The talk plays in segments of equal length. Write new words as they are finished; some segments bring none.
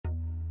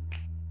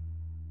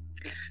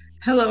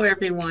Hello,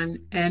 everyone,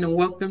 and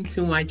welcome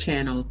to my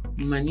channel,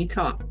 Money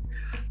Talk.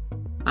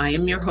 I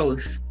am your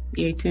host,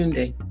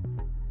 Yetunde.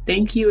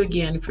 Thank you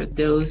again for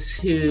those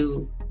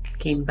who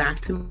came back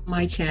to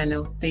my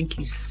channel. Thank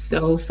you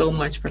so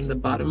much from the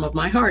bottom of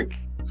my heart.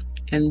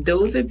 And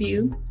those of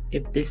you,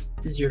 if this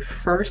is your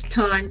first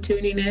time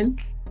tuning in,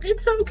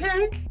 it's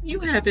okay. You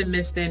haven't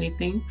missed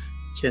anything.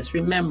 Just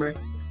remember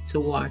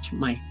to watch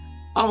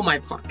all my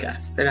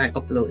podcasts that I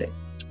uploaded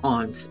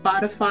on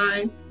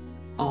Spotify,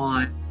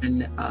 on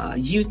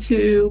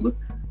YouTube,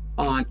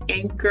 on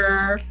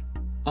Anchor,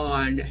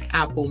 on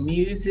Apple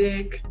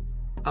Music,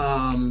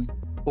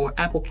 or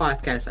Apple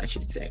Podcasts, I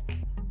should say,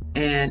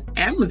 and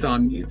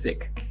Amazon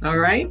Music. All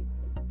right?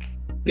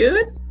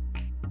 Good?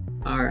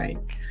 All right.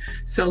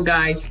 So,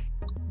 guys,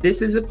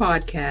 this is a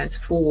podcast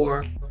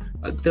for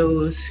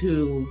those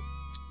who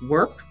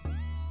work,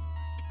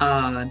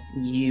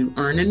 you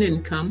earn an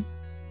income,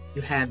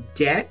 you have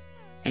debt,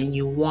 and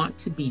you want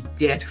to be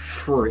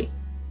debt-free.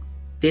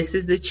 This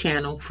is the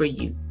channel for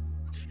you.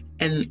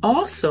 And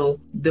also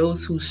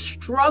those who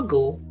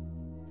struggle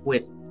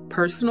with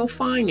personal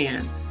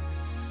finance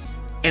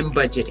and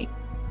budgeting.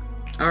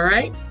 All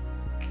right?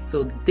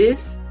 So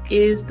this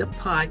is the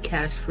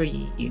podcast for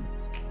you.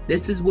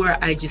 This is where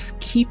I just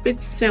keep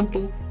it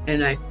simple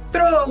and I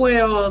throw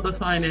away all the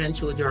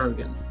financial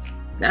jargons.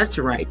 That's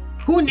right.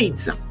 Who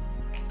needs them?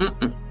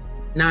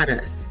 Not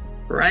us,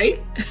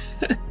 right?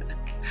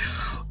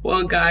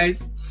 Well,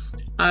 guys,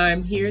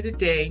 I'm here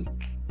today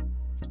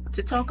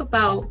to talk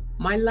about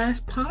my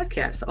last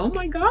podcast. Oh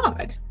my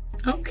God.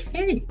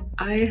 Okay.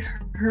 I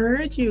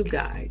heard you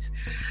guys.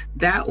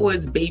 That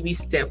was baby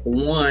step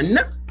 1,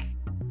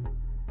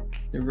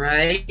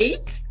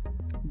 right?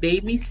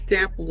 Baby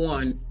step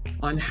 1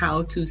 on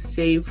how to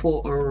save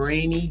for a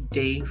rainy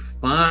day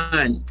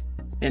fund.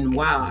 And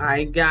wow,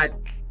 I got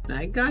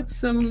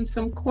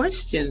some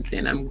questions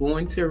and I'm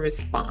going to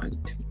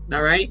respond.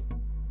 All right.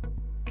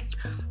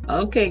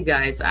 Okay,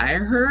 guys, I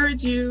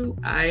heard you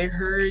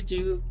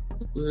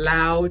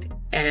loud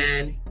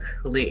and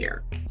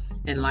clear.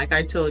 And like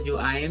I told you,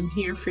 I am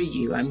here for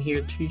you. I'm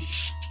here to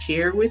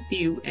share with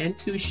you and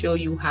to show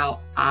you how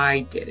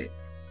I did it,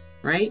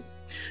 right?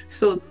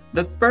 So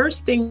the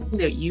first thing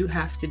that you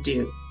have to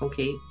do,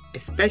 okay,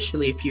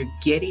 especially if you're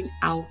getting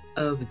out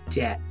of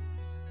debt,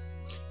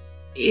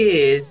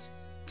 is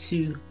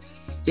to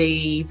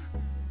save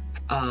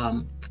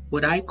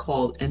what I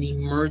call an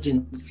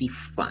emergency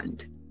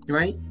fund,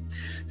 right?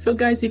 So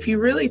guys, if you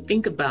really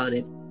think about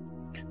it,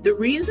 the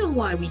reason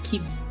why we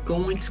keep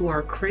going to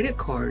our credit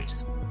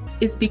cards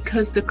is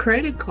because the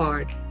credit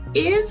card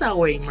is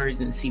our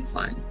emergency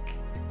fund,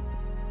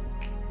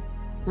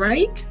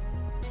 right?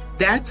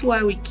 That's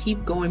why we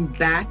keep going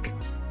back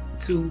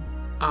to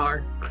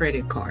our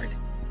credit card.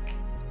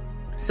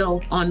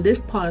 So on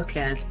this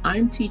podcast,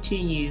 I'm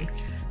teaching you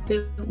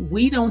that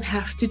we don't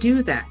have to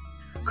do that.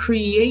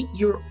 Create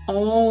your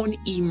own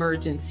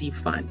emergency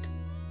fund.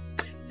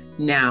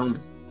 Now,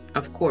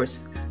 of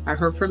course, I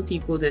heard from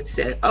people that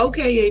said,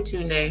 okay,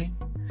 Yetunde,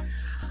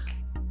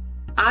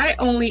 I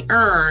only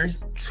earn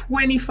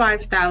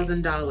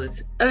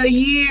 $25,000 a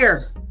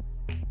year.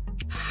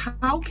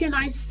 How can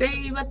I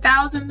save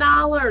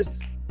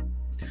 $1,000?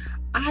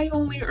 I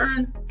only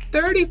earn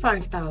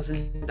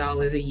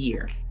 $35,000 a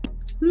year.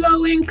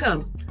 Low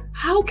income.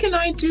 How can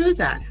I do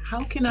that?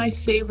 How can I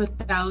save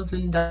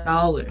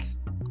 $1,000?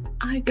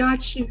 I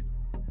got you.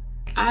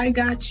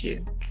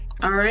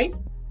 All right.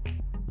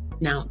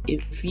 Now,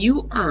 if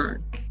you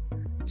earn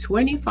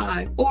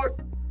 25, or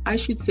I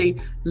should say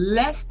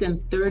less than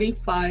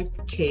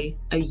 35K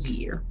a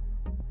year,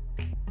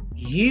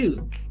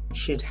 you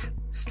should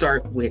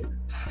start with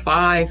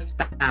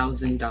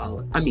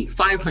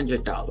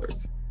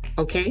 $500.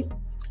 Okay?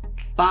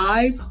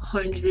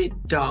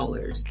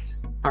 $500.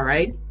 All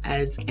right?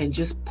 And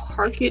just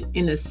park it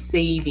in a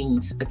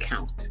savings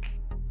account.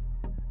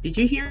 Did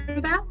you hear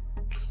that?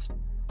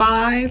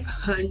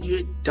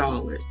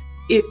 $500.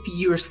 If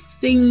you're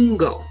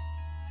single,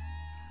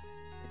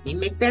 let me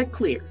make that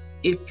clear.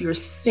 If you're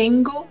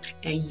single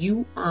and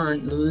you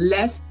earn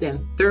less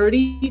than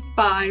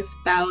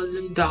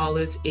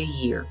 $35,000 a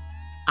year,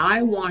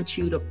 I want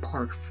you to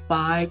park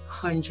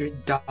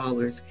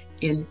 $500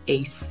 in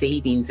a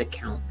savings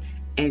account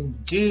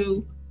and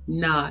do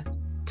not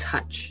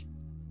touch.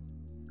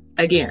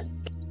 Again,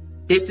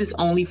 this is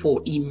only for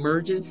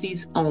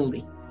emergencies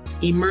only.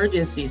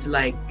 Emergencies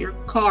like your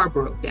car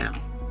broke down,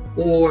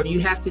 or you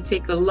have to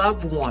take a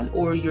loved one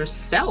or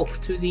yourself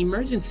to the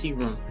emergency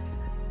room.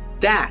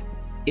 That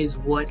is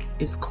what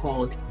is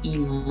called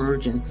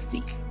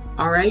emergency.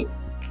 All right?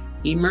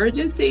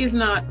 Emergency is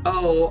not,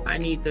 oh, I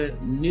need the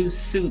new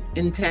suit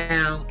in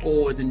town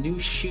or the new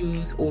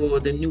shoes or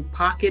the new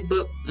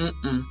pocketbook.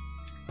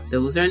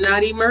 Those are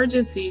not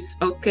emergencies,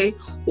 okay?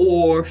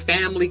 Or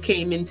family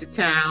came into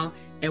town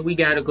and we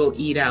got to go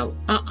eat out.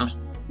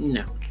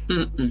 No.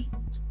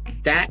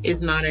 That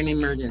is not an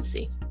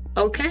emergency.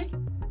 Okay?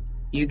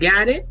 You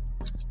got it?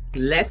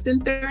 Less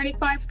than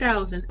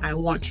 $35,000, I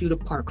want you to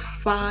park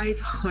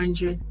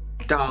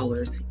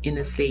 $500 in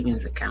a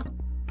savings account.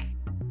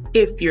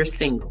 if you're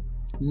single.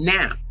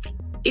 Now,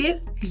 if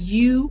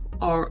you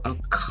are a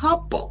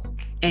couple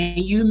and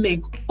you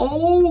make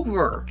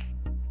over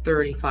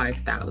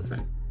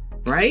 $35,000,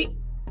 right,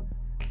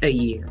 a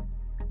year,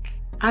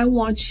 I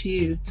want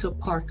you to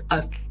park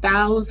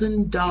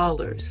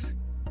 $1,000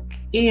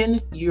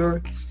 in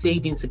your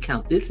savings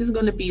account. This is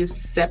going to be a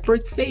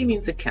separate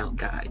savings account,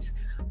 guys.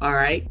 All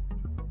right,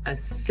 a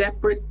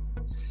separate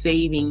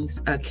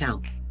savings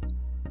account.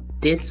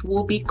 This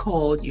will be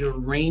called your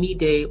rainy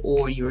day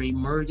or your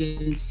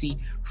emergency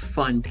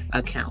fund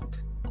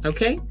account.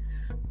 Okay,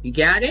 you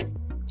got it?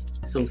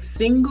 So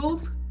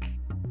singles,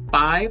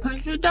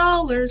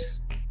 $500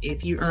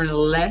 if you earn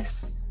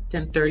less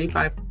than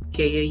 $35K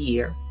a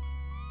year.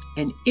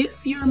 And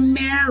if you're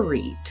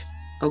married,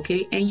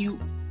 okay, and you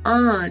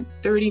earn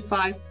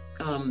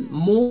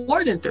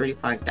more than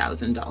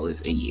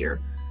 $35,000 a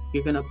year,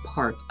 you're gonna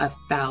park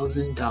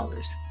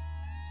 $1,000.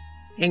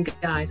 And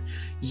guys,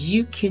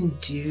 you can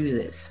do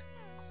this.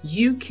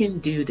 You can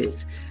do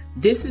this.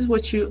 This is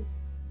what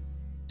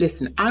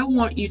listen, I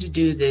want you to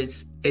do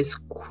this as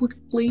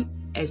quickly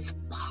as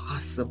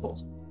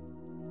possible.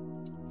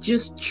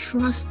 Just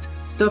trust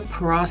the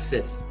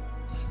process.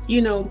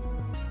 You know,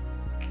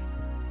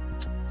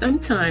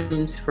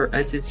 sometimes for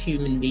us as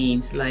human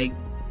beings, like,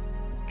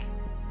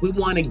 we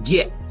want to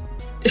get,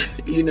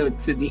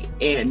 to the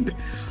end.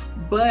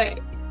 But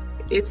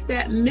it's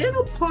that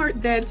middle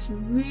part that's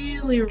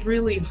really,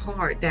 really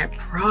hard, that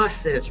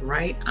process,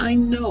 right? I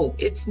know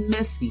it's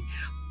messy,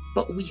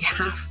 but we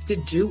have to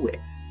do it,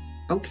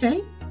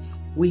 okay?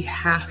 We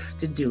have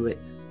to do it.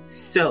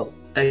 So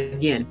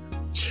again,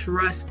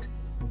 trust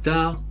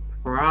the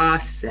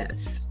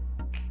process.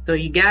 So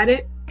you got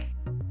it?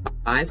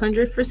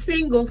 $500 for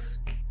singles.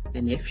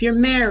 And if you're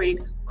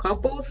married,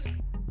 couples,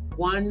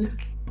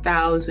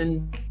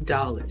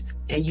 $1,000.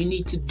 And you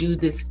need to do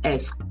this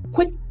as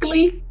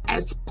quickly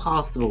as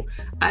possible.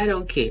 I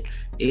don't care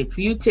if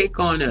you take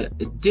on an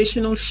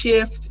additional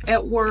shift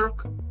at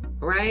work,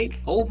 right?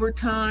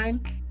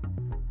 Overtime,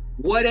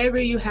 whatever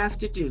you have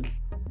to do.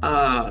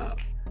 Let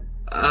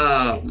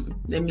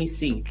me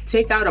see.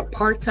 Take out a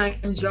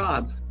part-time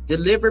job.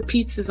 Deliver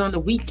pizzas on the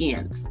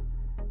weekends.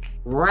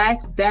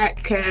 Rack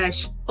that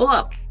cash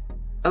up,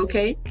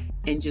 okay?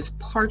 And just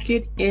park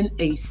it in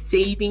a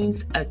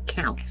savings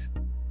account.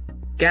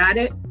 Got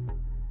it?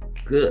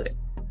 Good.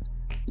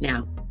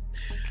 Now,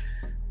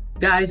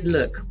 guys,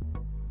 look.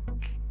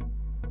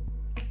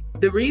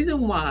 The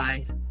reason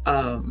why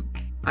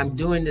I'm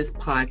doing this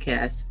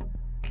podcast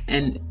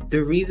and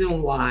the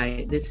reason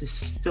why this is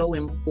so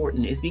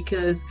important is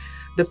because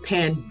the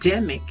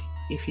pandemic,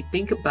 if you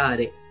think about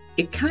it,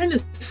 it kind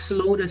of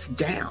slowed us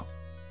down.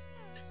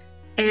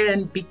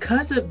 And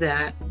because of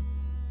that,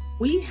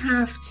 we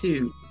have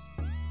to,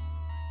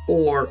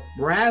 or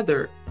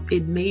rather,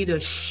 it made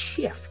us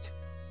shift,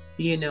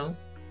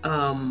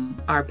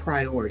 our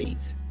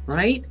priorities,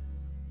 right?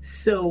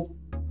 So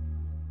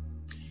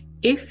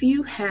if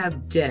you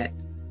have debt,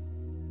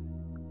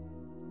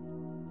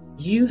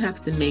 you have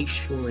to make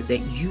sure that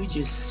you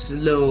just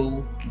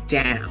slow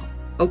down,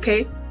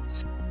 okay?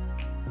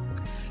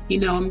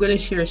 I'm going to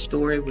share a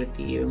story with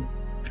you.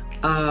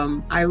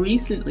 I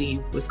recently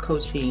was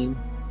coaching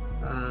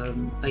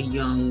a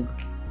young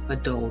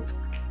adult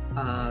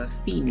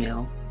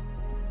female.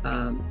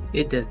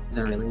 It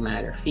doesn't really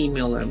matter,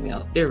 female or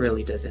male, it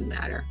really doesn't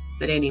matter.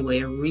 But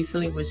anyway, I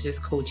recently was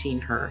just coaching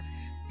her,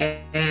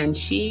 and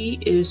she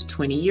is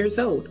 20 years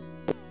old.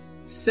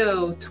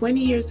 So 20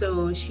 years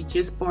old, she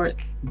just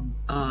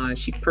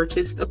she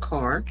purchased a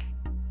car.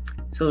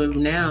 So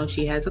now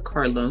she has a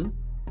car loan.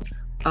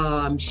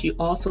 She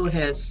also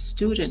has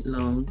student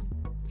loan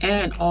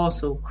and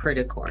also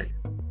credit card.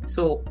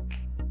 So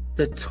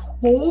the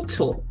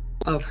total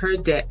of her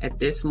debt at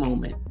this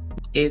moment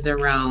is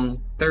around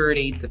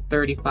 30 to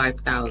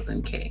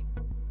 35,000 K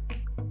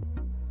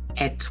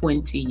at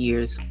 20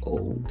 years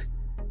old.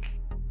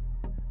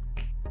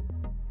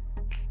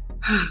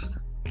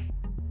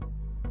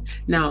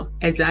 Now,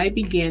 as I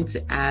began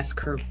to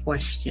ask her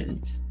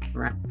questions,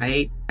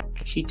 right,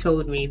 she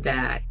told me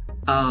that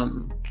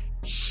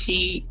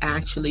she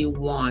actually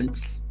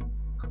wants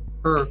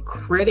her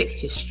credit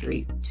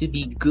history to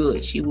be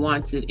good. She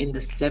wants it in the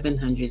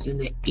 700s, in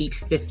the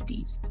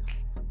 850s.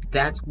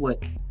 That's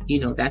what,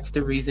 that's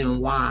the reason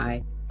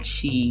why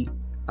she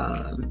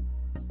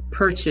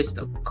purchased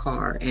a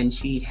car, and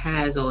she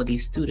has all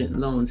these student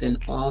loans and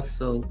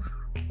also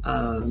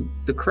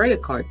the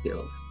credit card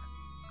bills.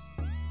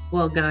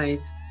 Well,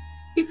 guys,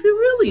 if you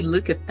really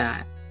look at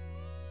that,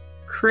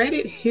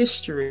 credit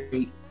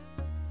history,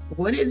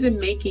 what is it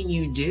making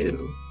you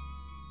do?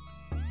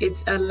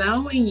 It's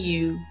allowing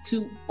you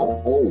to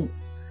owe.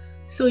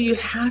 So you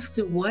have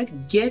to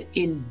get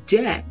in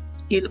debt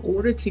in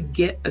order to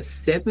get a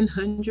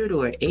 700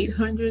 or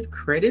 800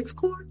 credit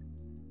score?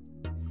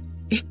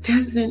 It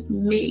doesn't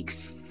make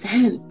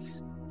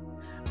sense.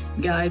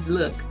 Guys,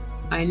 look,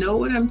 I know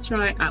what I'm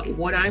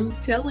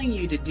telling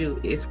you to do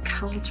is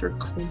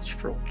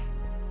countercultural.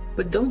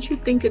 But don't you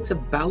think it's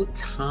about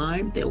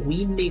time that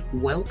we make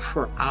wealth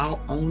for our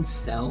own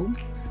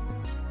selves?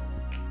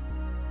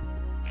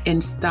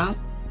 and stop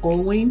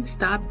owing,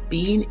 stop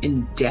being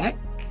in debt.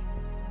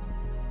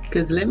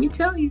 Because let me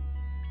tell you,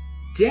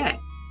 debt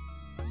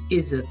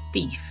is a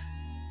thief,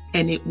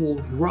 and it will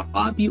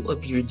rob you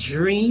of your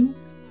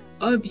dreams,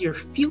 of your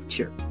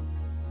future.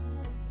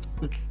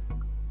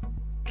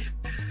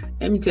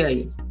 Let me tell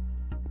you,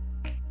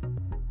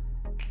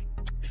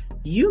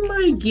 you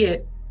might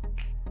get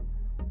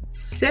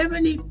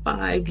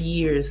 75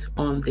 years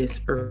on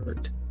this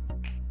earth,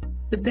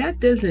 but that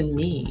doesn't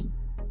mean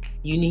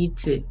you need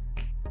to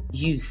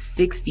use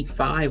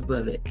 65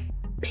 of it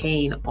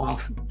paying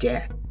off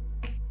debt.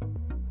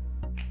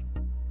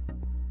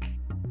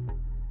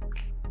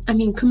 I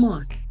mean, come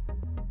on.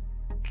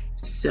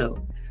 So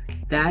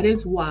that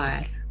is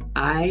why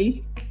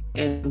I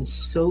am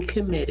so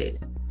committed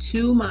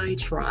to my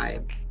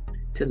tribe,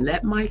 to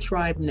let my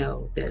tribe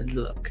know that,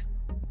 look,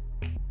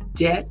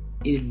 debt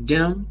is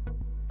dumb,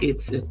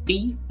 it's a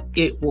thief,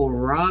 it will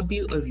rob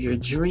you of your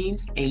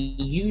dreams, and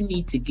you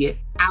need to get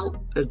out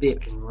of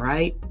it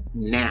right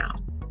now.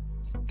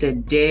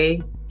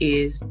 Today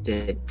is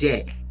the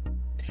day.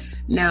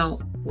 Now,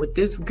 with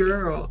this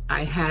girl,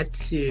 I had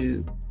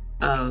to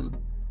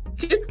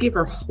just give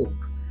her hope,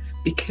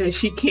 because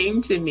she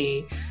came to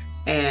me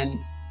and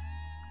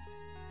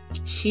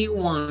she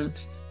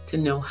wants to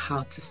know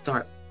how to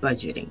start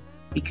budgeting,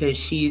 because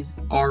she's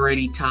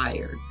already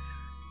tired.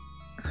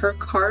 Her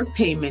car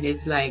payment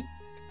is like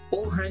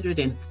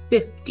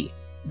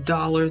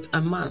 $450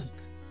 a month.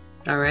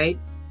 All right.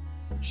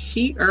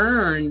 She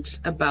earns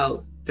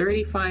about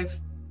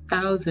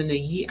 $35,000 a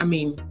year. I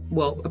mean,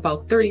 well,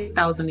 about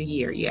 $30,000 a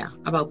year. Yeah,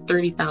 about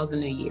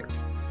 $30,000 a year.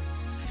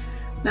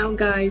 Now,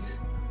 guys,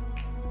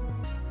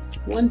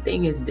 one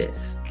thing is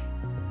this,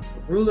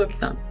 rule of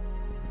thumb.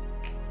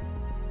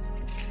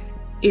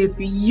 If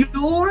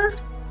your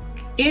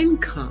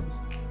income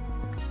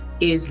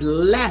is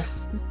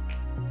less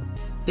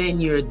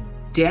than your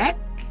debt,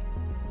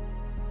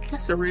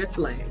 that's a red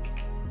flag.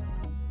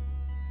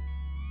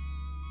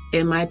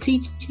 Am I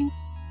teaching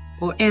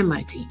or am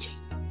I teaching?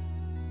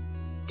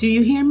 Do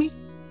you hear me?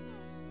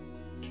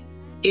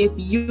 If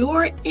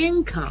your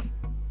income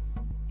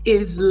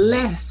is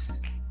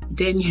less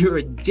than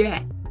your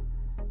debt,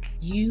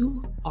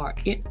 you are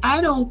in.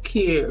 I don't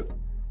care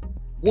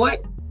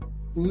what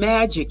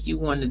magic you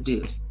want to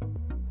do.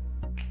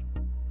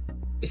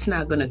 It's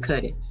not going to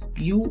cut it.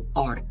 You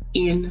are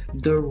in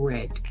the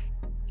red.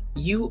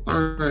 You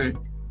earn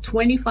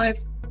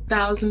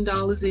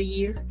 $25,000 a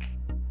year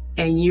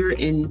and you're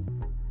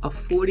in a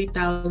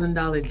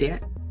 $40,000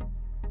 debt.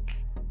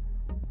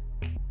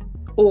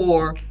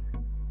 Or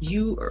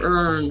you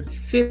earn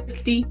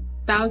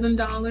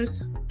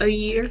 $50,000 a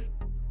year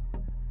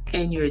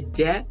and your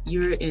debt,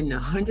 you're in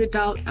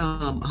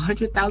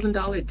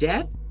 $100,000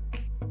 debt.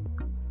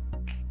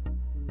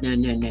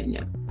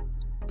 No.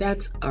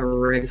 That's a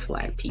red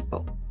flag,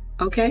 people.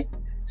 Okay?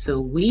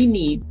 So we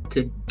need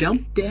to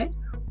dump debt.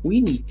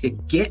 We need to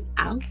get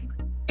out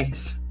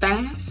as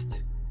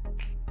fast.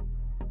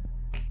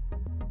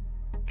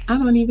 I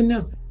don't even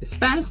know. As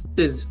fast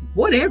as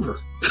whatever.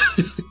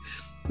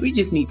 We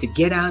just need to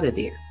get out of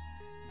there.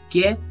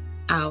 Get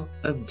out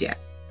of debt.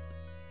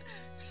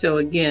 So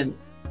again,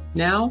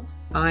 now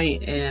I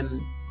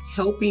am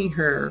helping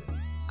her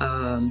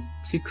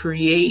to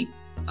create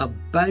a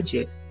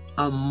budget,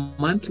 a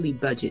monthly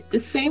budget, the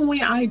same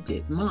way I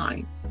did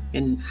mine,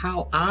 and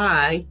how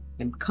I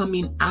am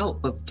coming out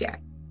of debt.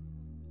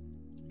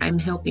 I'm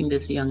helping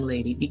this young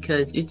lady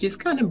because it just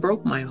kind of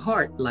broke my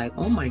heart. Like,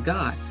 oh my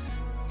God,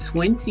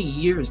 20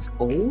 years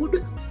old?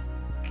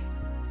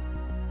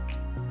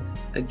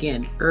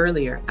 Again,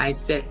 earlier I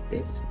said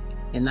this,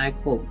 and I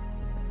quote,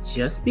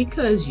 just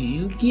because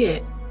you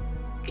get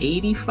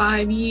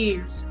 85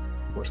 years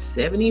or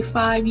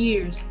 75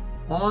 years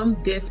on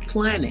this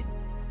planet,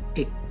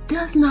 it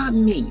does not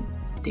mean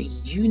that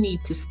you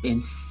need to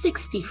spend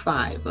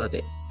 65 of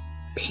it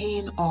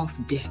paying off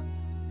debt.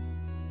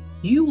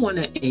 You want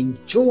to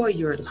enjoy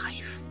your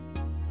life,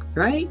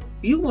 right?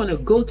 You want to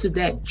go to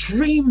that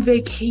dream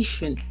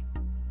vacation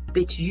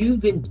that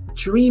you've been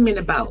dreaming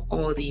about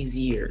all these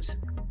years.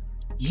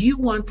 You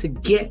want to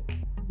get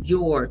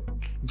your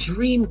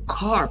dream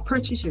car,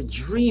 purchase your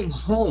dream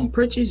home,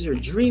 purchase your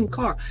dream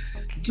car,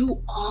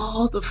 do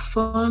all the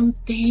fun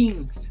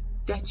things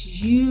that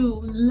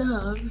you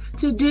love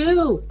to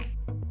do.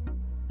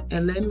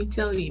 And let me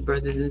tell you,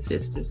 brothers and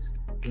sisters,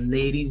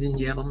 ladies and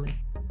gentlemen,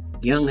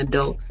 young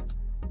adults,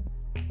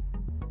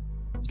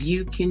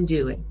 you can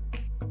do it.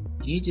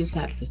 You just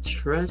have to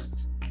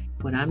trust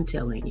what I'm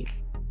telling you.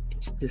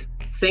 It's the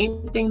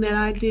same thing that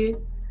I did.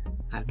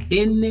 I've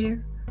been there.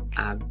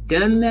 I've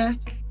done that.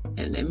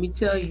 And let me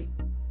tell you,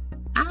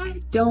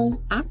 I do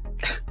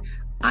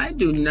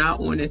not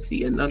want to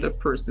see another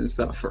person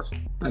suffer.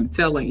 I'm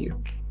telling you,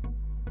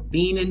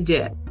 being in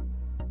debt,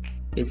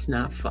 it's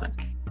not fun.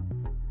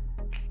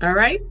 All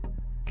right?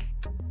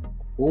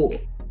 Cool.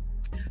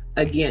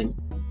 Again,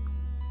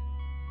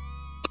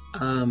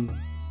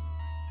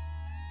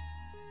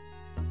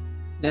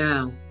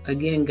 now,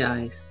 again,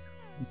 guys,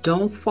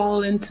 don't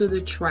fall into the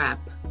trap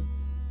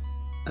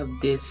of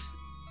this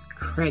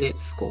credit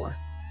score.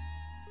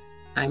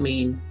 I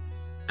mean,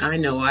 I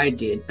know I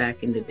did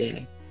back in the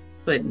day,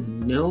 but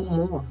no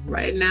more.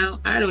 Right now,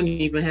 I don't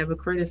even have a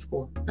credit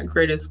score. My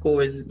credit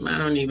score is, I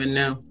don't even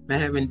know. I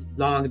haven't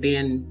logged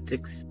in to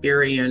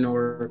Experian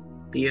or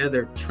the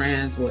other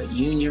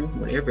Union,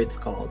 whatever it's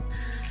called,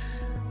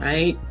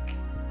 right?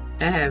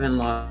 I haven't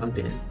logged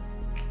in.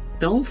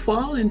 Don't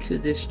fall into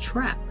this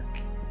trap.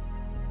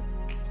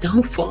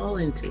 Don't fall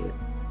into it.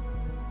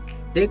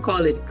 They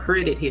call it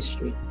credit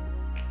history.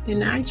 In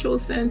the actual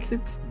sense,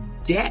 it's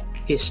debt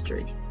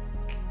history.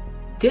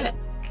 Debt,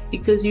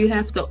 because you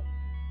have to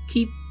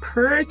keep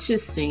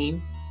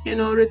purchasing in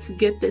order to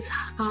get this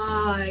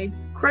high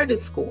credit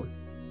score.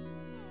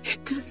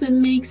 It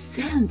doesn't make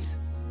sense.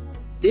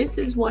 This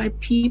is why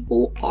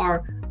people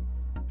are,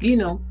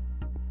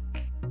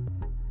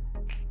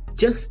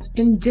 just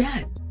in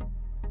debt.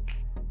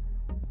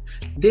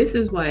 This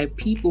is why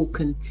people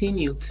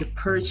continue to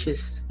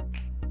purchase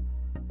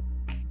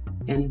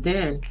and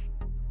then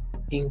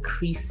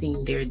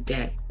increasing their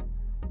debt.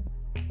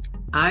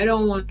 I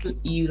don't want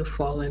you to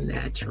fall in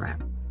that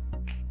trap.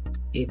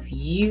 If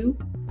you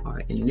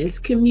are in this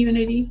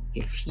community,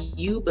 if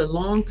you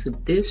belong to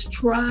this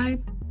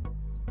tribe,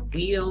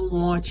 we don't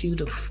want you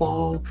to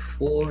fall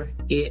for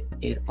it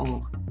at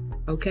all.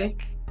 Okay?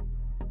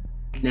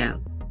 Now,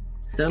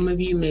 some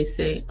of you may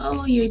say,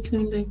 oh,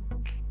 Yetunde,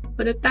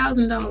 but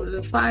 $1,000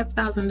 or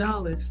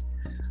 $5,000,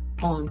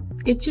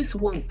 it just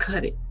won't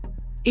cut it.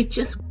 It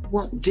just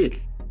won't do.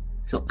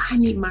 So I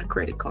need my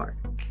credit card.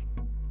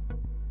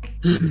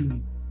 Let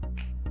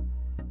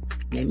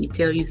me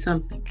tell you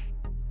something.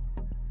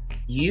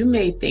 You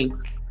may think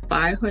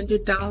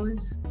 $500,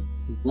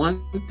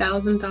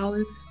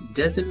 $1,000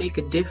 doesn't make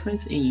a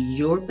difference in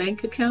your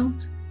bank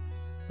account.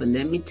 But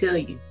let me tell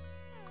you,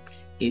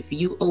 if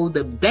you owe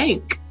the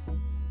bank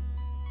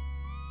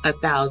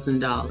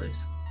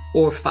 $1,000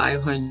 or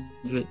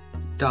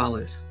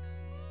 $500,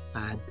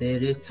 I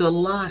bet it's a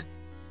lot.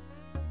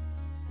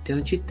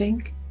 Don't you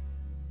think?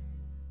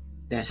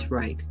 That's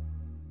right.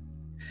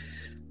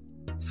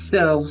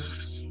 So,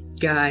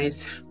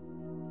 guys,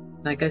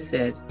 like I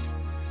said,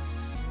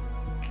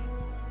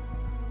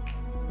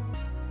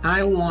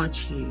 I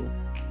want you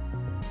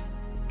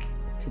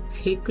to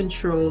take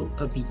control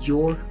of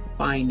your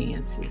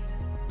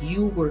finances.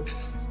 You work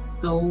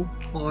so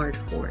hard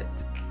for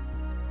it.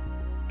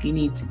 You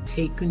need to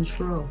take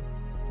control.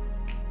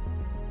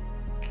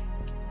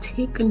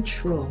 Take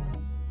control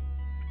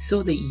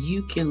so that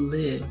you can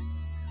live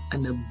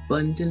an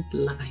abundant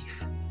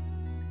life.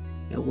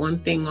 And one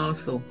thing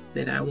also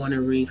that I want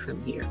to read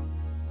from here.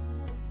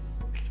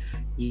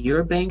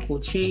 Your bank will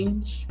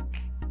change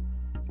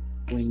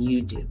when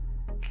you do.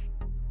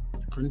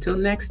 Until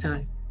next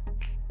time.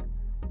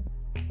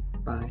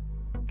 Bye.